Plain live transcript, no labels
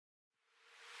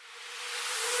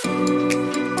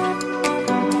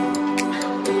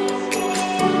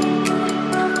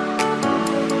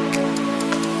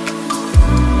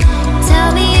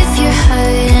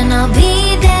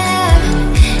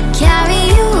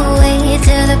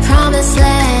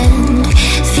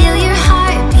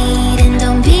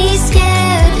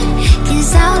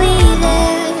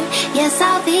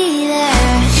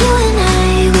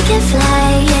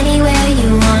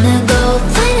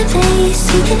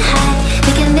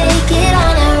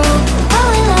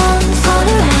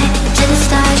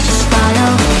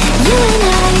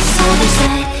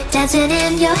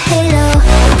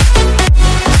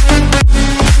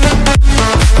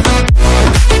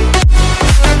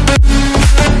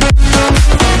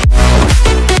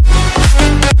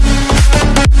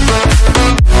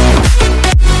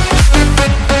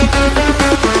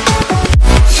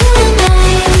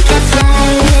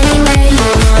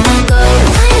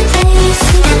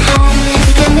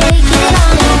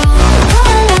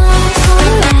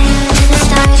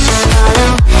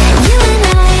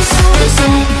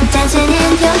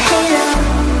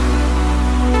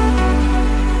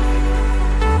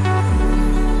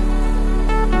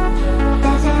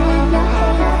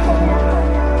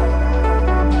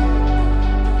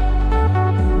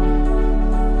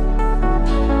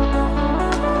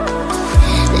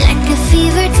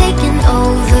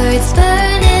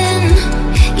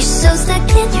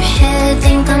stuck in your head,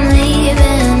 think I'm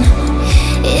leaving.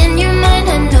 In your mind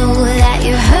I know that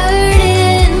you're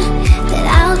hurting, that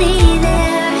I'll be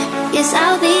there, yes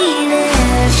I'll be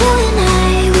there. You and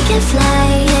I, we can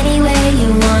fly